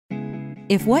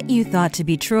If what you thought to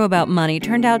be true about money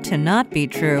turned out to not be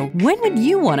true, when would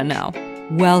you want to know?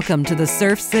 Welcome to the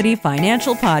Surf City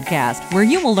Financial Podcast, where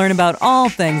you will learn about all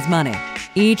things money.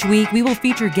 Each week, we will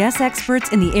feature guest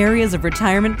experts in the areas of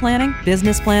retirement planning,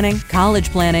 business planning, college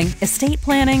planning, estate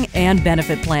planning, and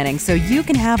benefit planning so you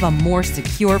can have a more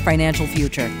secure financial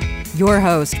future. Your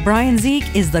host, Brian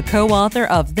Zeke, is the co-author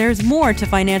of There's More to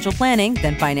Financial Planning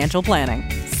Than Financial Planning,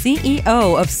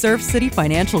 CEO of Surf City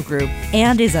Financial Group,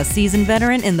 and is a seasoned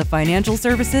veteran in the financial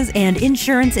services and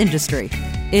insurance industry.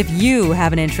 If you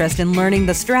have an interest in learning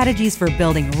the strategies for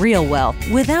building real wealth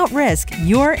without risk,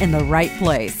 you're in the right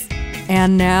place.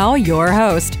 And now, your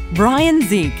host, Brian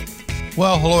Zeke.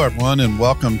 Well, hello, everyone, and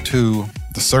welcome to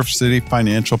the Surf City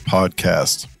Financial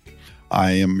Podcast.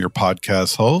 I am your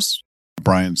podcast host,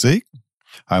 Brian Zeke.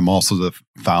 I'm also the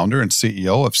founder and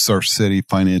CEO of Surf City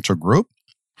Financial Group.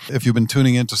 If you've been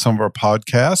tuning into some of our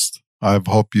podcasts, I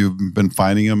hope you've been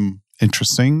finding them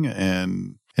interesting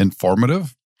and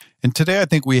informative. And today, I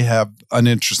think we have an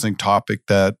interesting topic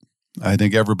that I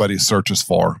think everybody searches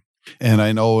for. And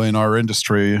I know in our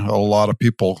industry, a lot of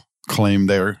people claim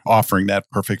they're offering that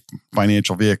perfect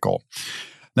financial vehicle.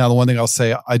 Now, the one thing I'll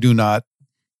say, I do not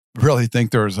really think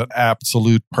there's an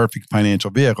absolute perfect financial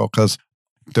vehicle because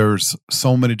there's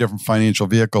so many different financial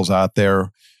vehicles out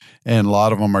there, and a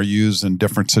lot of them are used in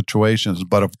different situations.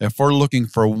 But if we're looking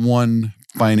for one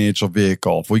financial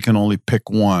vehicle, if we can only pick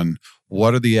one,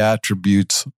 what are the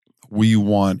attributes we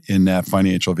want in that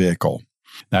financial vehicle?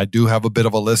 Now, I do have a bit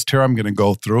of a list here I'm going to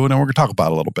go through, and then we're going to talk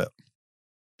about it a little bit.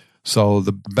 So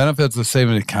the benefits of the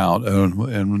savings account and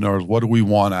what do we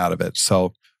want out of it?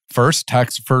 So first,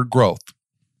 tax-deferred growth,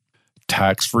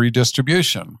 tax-free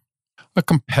distribution, a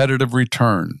competitive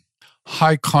return,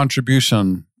 high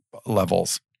contribution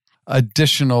levels,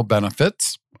 additional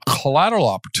benefits, collateral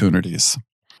opportunities,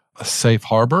 a safe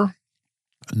harbor,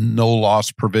 no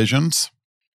loss provisions,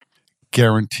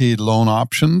 guaranteed loan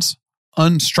options,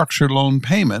 unstructured loan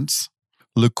payments,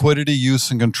 liquidity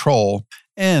use and control,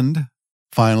 and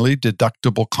finally,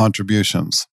 deductible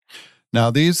contributions.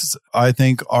 Now, these, I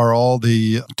think, are all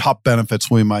the top benefits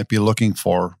we might be looking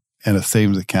for in a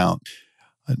savings account.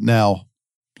 Now,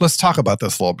 let's talk about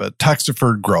this a little bit.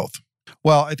 Tax-deferred growth.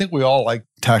 Well, I think we all like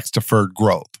tax-deferred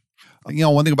growth. You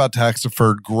know, one thing about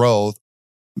tax-deferred growth,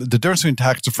 the difference between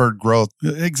tax-deferred growth,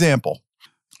 example,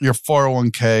 your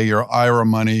 401k, your IRA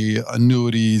money,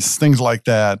 annuities, things like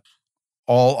that,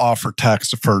 all offer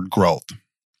tax-deferred growth.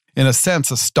 In a sense,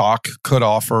 a stock could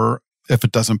offer, if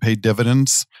it doesn't pay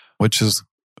dividends, which is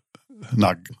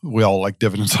not, we all like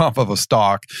dividends off of a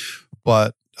stock,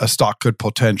 but a stock could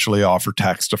potentially offer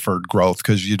tax-deferred growth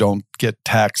because you don't get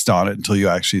taxed on it until you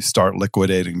actually start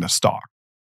liquidating the stock.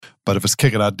 But if it's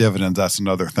kicking out dividends, that's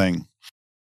another thing.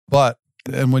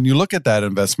 And when you look at that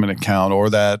investment account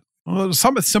or that,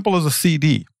 something as simple as a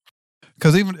CD,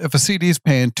 because even if a CD is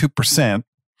paying 2%,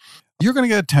 you're going to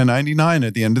get a 1099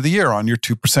 at the end of the year on your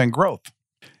 2% growth.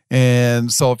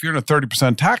 And so if you're in a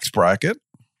 30% tax bracket,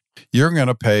 you're going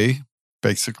to pay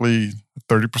basically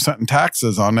 30% in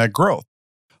taxes on that growth.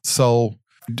 So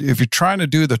if you're trying to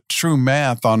do the true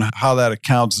math on how that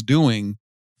account's doing,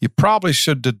 you probably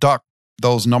should deduct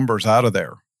those numbers out of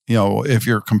there, you know, if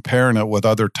you're comparing it with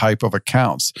other type of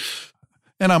accounts.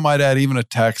 And I might add even a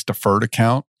tax-deferred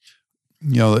account.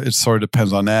 You know, it sort of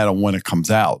depends on that and when it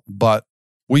comes out. But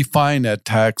we find that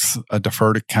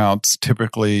tax-deferred accounts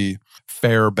typically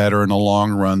fare better in the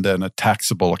long run than a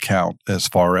taxable account as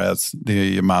far as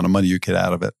the amount of money you get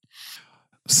out of it.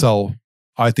 So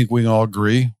I think we can all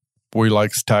agree we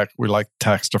like tax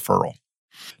deferral.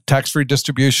 Tax-free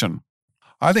distribution.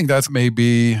 I think that's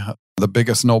maybe the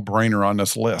biggest no-brainer on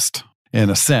this list in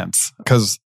a sense,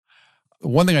 because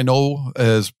one thing I know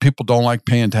is people don't like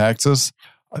paying taxes.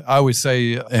 I always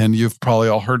say, and you've probably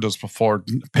all heard this before,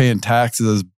 paying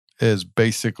taxes is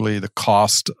basically the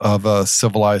cost of a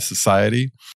civilized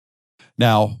society.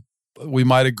 Now, we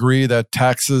might agree that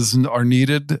taxes are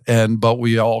needed, but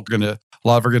a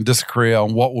lot of us are going to disagree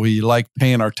on what we like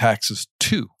paying our taxes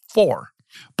for.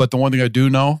 But the one thing I do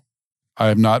know, I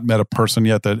have not met a person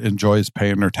yet that enjoys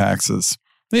paying their taxes,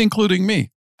 including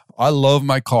me. I love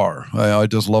my car. I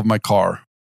just love my car,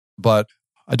 but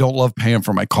I don't love paying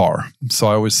for my car. So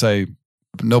I always say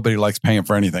nobody likes paying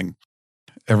for anything.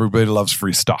 Everybody loves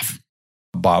free stuff,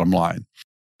 bottom line.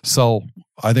 So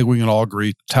I think we can all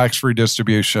agree tax-free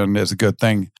distribution is a good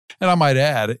thing. And I might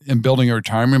add, in building a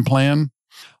retirement plan,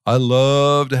 I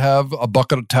love to have a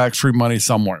bucket of tax-free money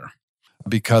somewhere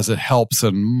because it helps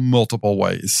in multiple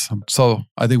ways. So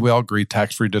I think we all agree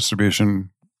tax-free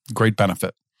distribution, great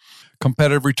benefit.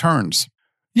 Competitive returns.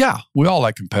 Yeah, we all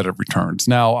like competitive returns.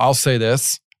 Now, I'll say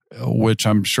this, which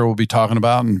I'm sure we'll be talking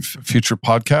about in future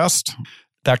podcasts.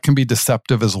 That can be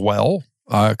deceptive as well,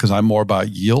 because I'm more about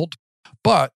yield.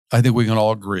 But I think we can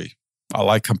all agree. I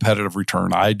like competitive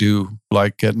return. I do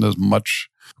like getting as much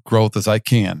growth as I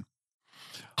can.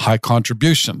 High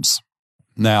contributions.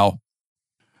 Now,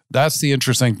 that's the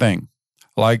interesting thing.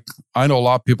 Like, I know a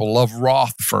lot of people love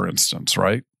Roth, for instance,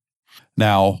 right?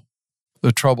 Now,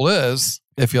 the trouble is,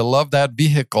 if you love that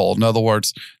vehicle, in other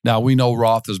words, now we know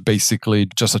Roth is basically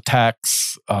just a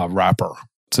tax wrapper.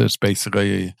 So it's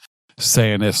basically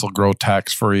saying this will grow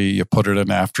tax-free. You put it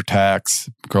in after tax,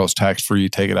 grows tax-free, you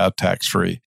take it out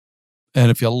tax-free.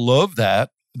 And if you love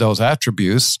those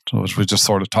attributes, which we just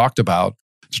sort of talked about,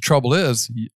 the trouble is,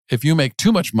 if you make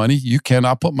too much money, you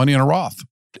cannot put money in a Roth.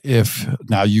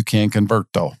 Now you can convert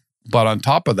though. But on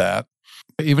top of that,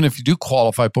 even if you do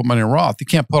qualify, put money in Roth, you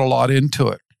can't put a lot into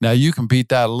it. Now you can beat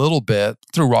that a little bit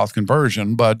through Roth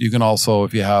conversion, but you can also,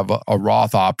 if you have a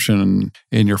Roth option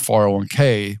in your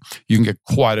 401k, you can get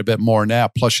quite a bit more now.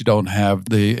 Plus you don't have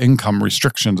the income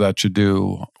restrictions that you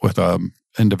do with an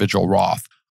individual Roth.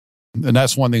 And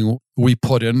that's one thing we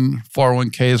put in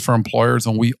 401ks for employers,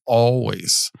 and we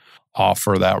always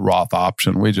offer that Roth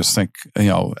option. We just think,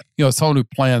 someone who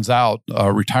plans out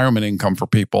retirement income for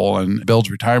people and builds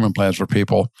retirement plans for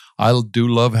people, I do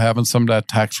love having some of that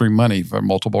tax-free money for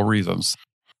multiple reasons.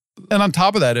 And on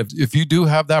top of that, if you do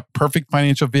have that perfect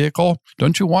financial vehicle,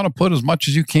 don't you want to put as much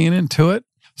as you can into it?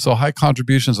 So high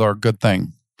contributions are a good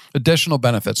thing. Additional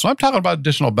benefits. When I'm talking about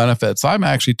additional benefits, I'm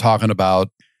actually talking about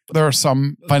there are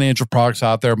some financial products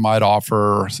out there might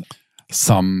offer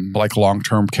some like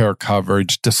long-term care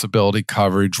coverage, disability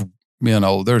coverage,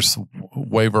 there's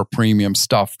waiver premium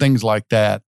stuff, things like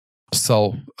that.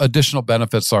 So additional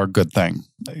benefits are a good thing.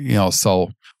 We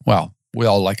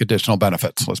all like additional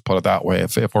benefits. Let's put it that way.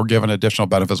 If we're given additional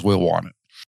benefits, we'll want it.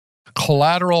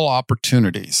 Collateral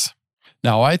opportunities.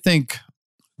 Now, I think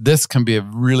this can be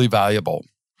really valuable.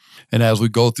 And as we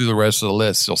go through the rest of the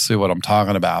list, you'll see what I'm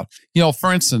talking about.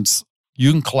 For instance,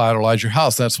 you can collateralize your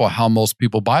house. That's how most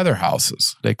people buy their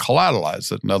houses. They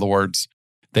collateralize it. In other words,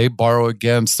 they borrow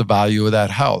against the value of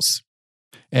that house.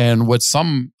 And with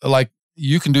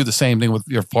you can do the same thing with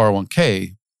your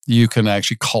 401k. You can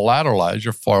actually collateralize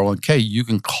your 401k. You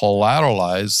can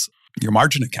collateralize your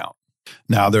margin account.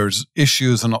 Now, there's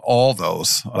issues in all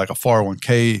those. Like a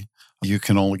 401k, you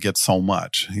can only get so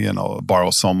much,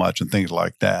 borrow so much and things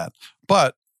like that.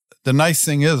 But the nice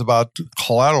thing is about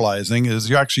collateralizing is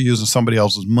you're actually using somebody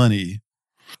else's money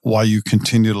while you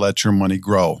continue to let your money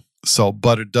grow. So,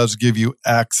 but it does give you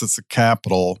access to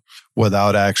capital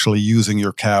without actually using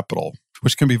your capital,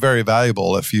 which can be very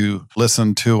valuable. If you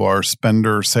listen to our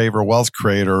Spender, Saver, Wealth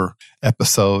Creator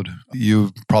episode,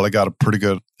 you've probably got a pretty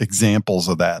good examples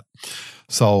of that.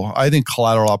 So I think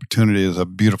collateral opportunity is a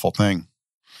beautiful thing.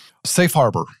 Safe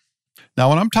harbor. Now,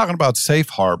 when I'm talking about safe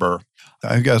harbor,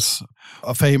 I guess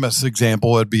a famous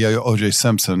example would be O.J.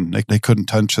 Simpson. They couldn't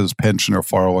touch his pension or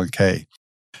 401k.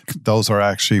 Those are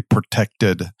actually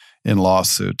protected in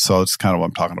lawsuits. So it's kind of what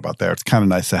I'm talking about there. It's kind of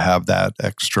nice to have that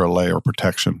extra layer of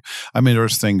protection. I mean,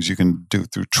 there's things you can do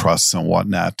through trusts and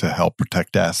whatnot to help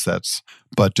protect assets.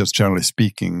 But just generally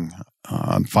speaking,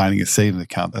 on finding a savings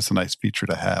account, that's a nice feature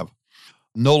to have.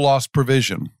 No loss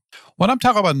provision. When I'm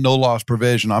talking about no loss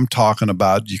provision, I'm talking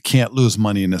about you can't lose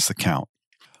money in this account.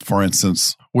 For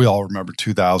instance, we all remember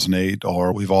 2008,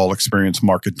 or we've all experienced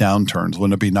market downturns.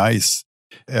 Wouldn't it be nice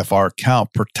if our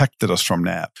account protected us from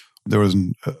that? There was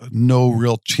no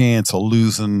real chance of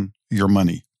losing your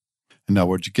money. In other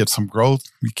words, you get some growth,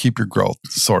 you keep your growth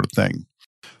sort of thing.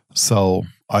 So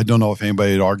I don't know if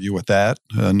anybody would argue with that,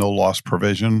 no loss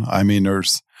provision. I mean,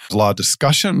 there's a lot of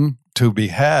discussion to be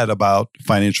had about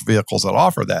financial vehicles that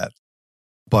offer that.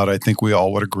 But I think we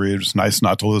all would agree it's nice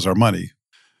not to lose our money.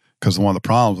 Because one of the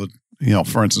problems with,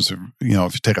 for instance, if you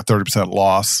take a 30%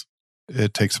 loss,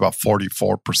 it takes about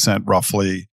 44%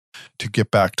 roughly to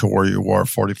get back to where you were,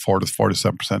 44 to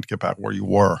 47% to get back where you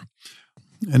were.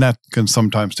 And that can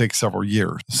sometimes take several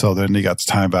years. So then you got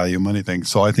the time value money thing.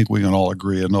 So I think we can all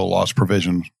agree a no loss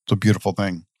provision is a beautiful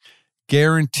thing.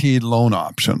 Guaranteed loan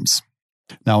options.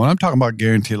 Now, when I'm talking about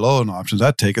guaranteed loan options,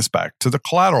 that takes us back to the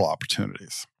collateral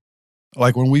opportunities.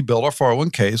 Like when we build our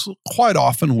 401ks, quite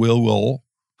often we'll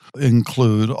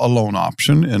include a loan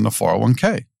option in the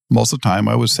 401k. Most of the time,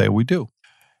 I would say we do.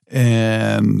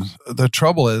 And the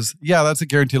trouble is, that's a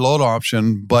guaranteed loan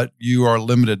option, but you are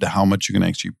limited to how much you can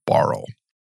actually borrow.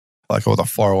 Like with a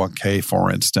 401k,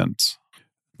 for instance,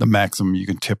 the maximum you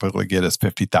can typically get is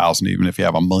 $50,000, even if you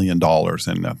have $1 million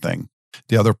in that thing.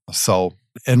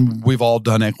 And we've all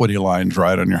done equity lines,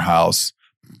 right, on your house,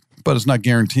 but it's not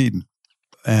guaranteed.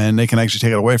 And they can actually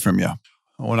take it away from you.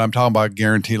 When I'm talking about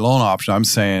guaranteed loan option, I'm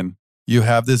saying you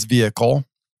have this vehicle,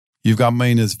 you've got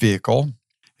money in this vehicle,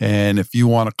 and if you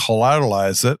want to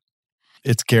collateralize it,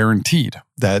 it's guaranteed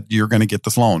that you're going to get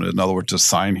this loan. In other words, just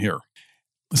sign here.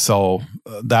 So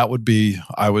that would be,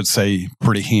 I would say,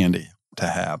 pretty handy to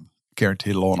have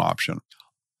guaranteed loan option.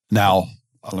 Now,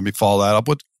 let me follow that up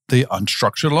with the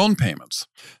unstructured loan payments.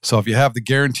 So if you have the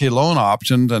guaranteed loan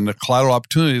options and the collateral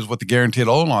opportunities with the guaranteed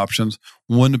loan options,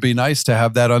 wouldn't it be nice to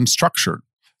have that unstructured?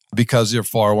 Because your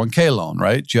 401k loan,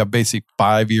 right? You have basically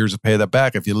 5 years to pay that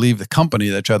back. If you leave the company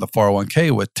that you have the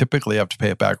 401k with, typically you have to pay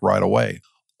it back right away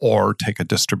or take a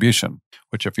distribution,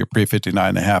 which if you're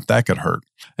pre-59.5, that could hurt.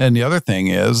 And the other thing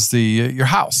is your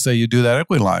house. Say you do that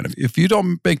equity line. If you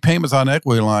don't make payments on the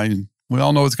equity line, we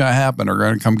all know what's going to happen. They're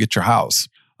going to come get your house.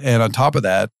 And on top of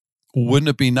that, wouldn't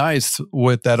it be nice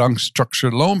with that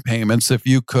unstructured loan payments if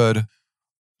you could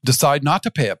decide not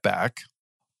to pay it back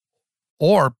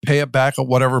or pay it back at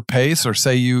whatever pace, or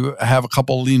say you have a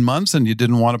couple lean months and you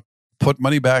didn't want to put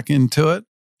money back into it?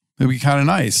 It'd be kind of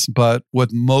nice. But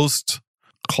with most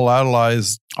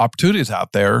collateralized opportunities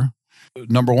out there,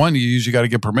 number one, you usually got to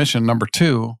get permission. Number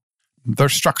two, they're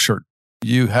structured.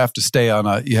 You have to stay on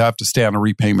a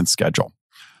repayment schedule.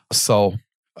 So,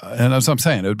 and as I'm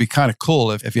saying, it would be kind of cool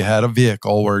if you had a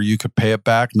vehicle where you could pay it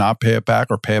back, not pay it back,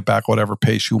 or pay it back whatever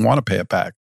pace you want to pay it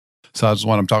back. So that's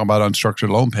when I'm talking about unstructured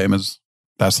loan payments.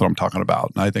 That's what I'm talking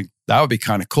about. And I think that would be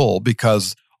kind of cool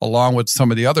because along with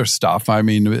some of the other stuff, I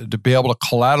mean, to be able to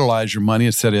collateralize your money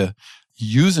instead of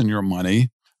using your money,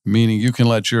 meaning you can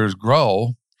let yours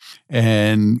grow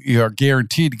and you're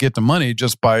guaranteed to get the money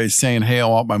just by saying, hey, I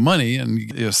want my money, and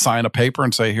you sign a paper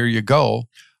and say, here you go.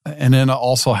 And then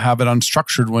also have it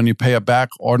unstructured when you pay it back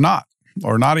or not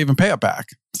even pay it back.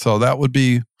 So that would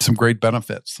be some great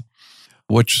benefits,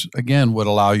 which again would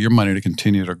allow your money to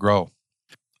continue to grow.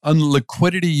 On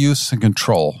liquidity use and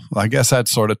control, I guess that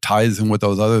sort of ties in with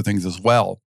those other things as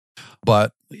well.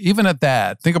 But even at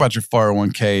that, think about your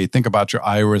 401k, think about your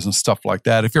IRAs and stuff like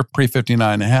that. If you're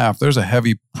pre-59.5, there's a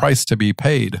heavy price to be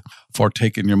paid for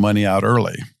taking your money out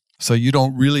early. So you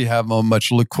don't really have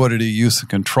much liquidity use and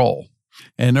control.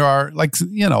 And there are there's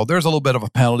a little bit of a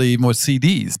penalty even with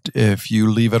CDs if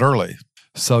you leave it early.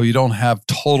 So you don't have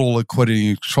total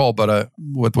liquidity control, but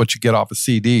with what you get off of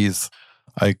CDs,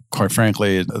 quite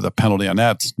frankly, the penalty on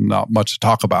that's not much to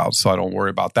talk about. So I don't worry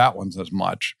about that one as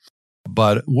much.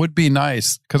 But it would be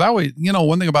nice because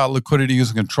one thing about liquidity use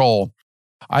and control,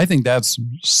 I think that's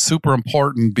super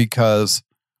important because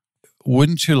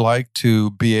wouldn't you like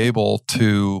to be able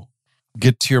to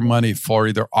get to your money for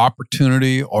either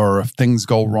opportunity or if things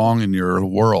go wrong in your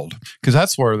world? Because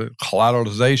that's where the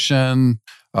collateralization,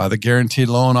 the guaranteed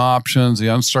loan options, the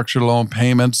unstructured loan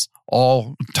payments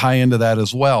all tie into that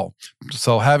as well.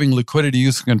 So having liquidity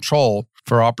use and control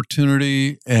for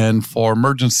opportunity and for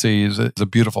emergencies is a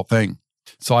beautiful thing.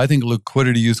 So I think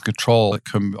liquidity use control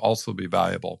can also be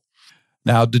valuable.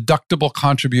 Now, deductible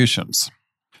contributions.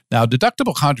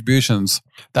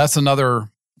 That's another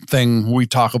thing we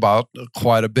talk about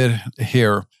quite a bit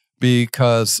here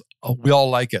because we all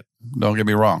like it. Don't get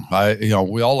me wrong.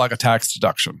 We all like a tax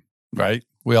deduction, right?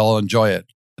 We all enjoy it.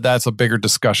 That's a bigger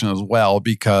discussion as well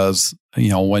because,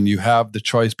 when you have the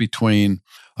choice between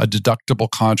a deductible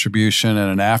contribution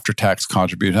and an after-tax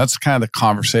contribution, that's kind of the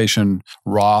conversation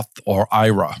Roth or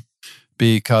IRA.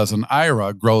 Because an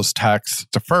IRA grows tax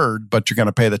deferred, but you're going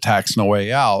to pay the tax no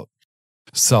way out.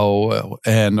 So,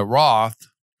 and the Roth,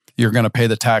 you're going to pay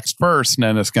the tax first, and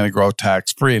then it's going to grow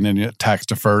tax-free, and then you're tax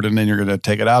deferred, and then you're going to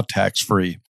take it out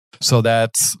tax-free. So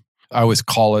that's, I always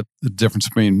call it the difference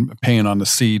between paying on the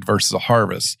seed versus a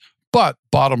harvest. But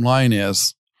bottom line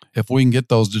is, if we can get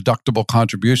those deductible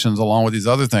contributions along with these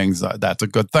other things, that's a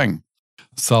good thing.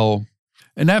 So,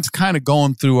 and that's kind of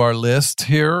going through our list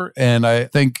here. And I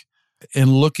think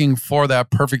in looking for that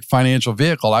perfect financial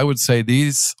vehicle, I would say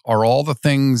these are all the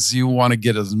things you want to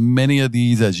get, as many of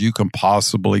these as you can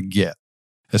possibly get,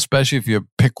 especially if you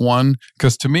pick one.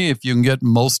 Because to me, if you can get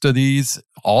most of these,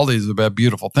 all these would be a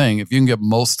beautiful thing. If you can get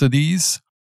most of these,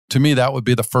 to me, that would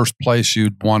be the first place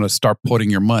you'd want to start putting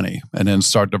your money and then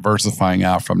start diversifying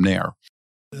out from there.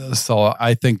 So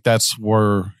I think that's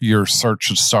where your search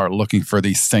should start looking for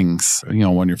these things,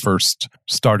 when you're first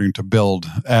starting to build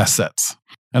assets.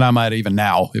 And I might even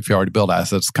now, if you already build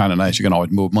assets, it's kind of nice. You can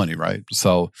always move money, right?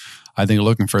 So I think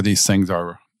looking for these things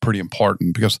are pretty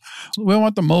important because we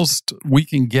want the most we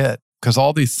can get, because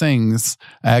all these things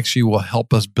actually will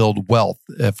help us build wealth.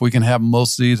 If we can have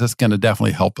most of these, that's going to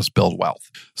definitely help us build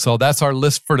wealth. So that's our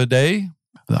list for today.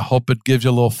 I hope it gives you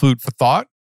a little food for thought.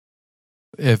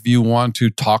 If you want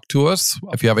to talk to us,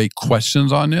 if you have any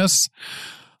questions on this,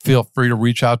 feel free to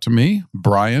reach out to me,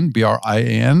 Brian,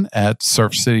 Brian, at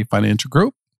Surf City Financial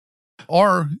Group,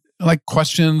 or like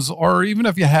questions, or even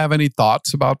if you have any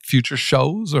thoughts about future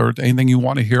shows or anything you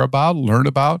want to hear about, learn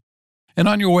about. And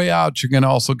on your way out, you're going to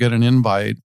also get an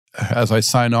invite as I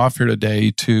sign off here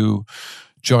today to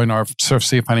join our Surf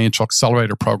City Financial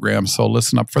Accelerator program. So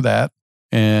listen up for that.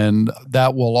 And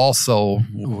that will also,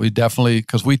 we definitely,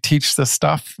 because we teach this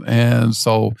stuff. And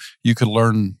so you could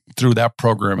learn through that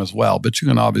program as well. But you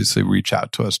can obviously reach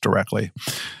out to us directly.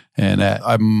 And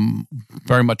I'm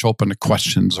very much open to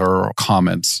questions or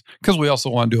comments because we also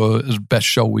want to do the best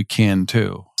show we can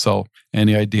too. So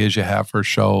any ideas you have for a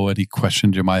show, any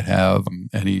questions you might have,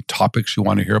 any topics you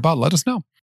want to hear about, let us know.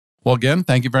 Well, again,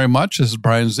 thank you very much. This is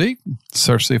Brian Zeek,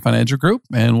 Surf City Financial Group,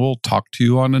 and we'll talk to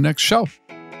you on the next show.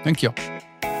 Thank you.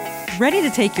 Ready to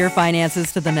take your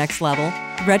finances to the next level?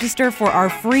 Register for our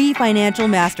free financial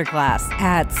masterclass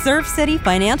at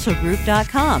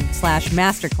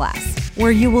surfcityfinancialgroup.com/masterclass,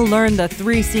 where you will learn the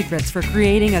 3 secrets for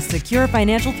creating a secure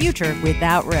financial future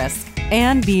without risk.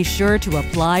 And be sure to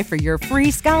apply for your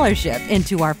free scholarship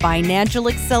into our Financial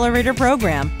Accelerator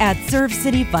program at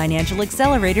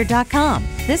surfcityfinancialaccelerator.com.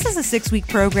 This is a 6-week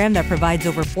program that provides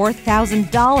over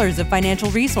 $4,000 of financial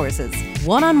resources,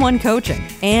 one-on-one coaching,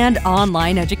 and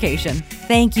online education.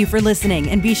 Thank you for listening,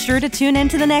 and be sure to tune in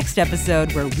to the next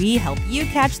episode where we help you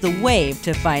catch the wave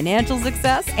to financial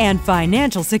success and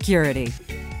financial security.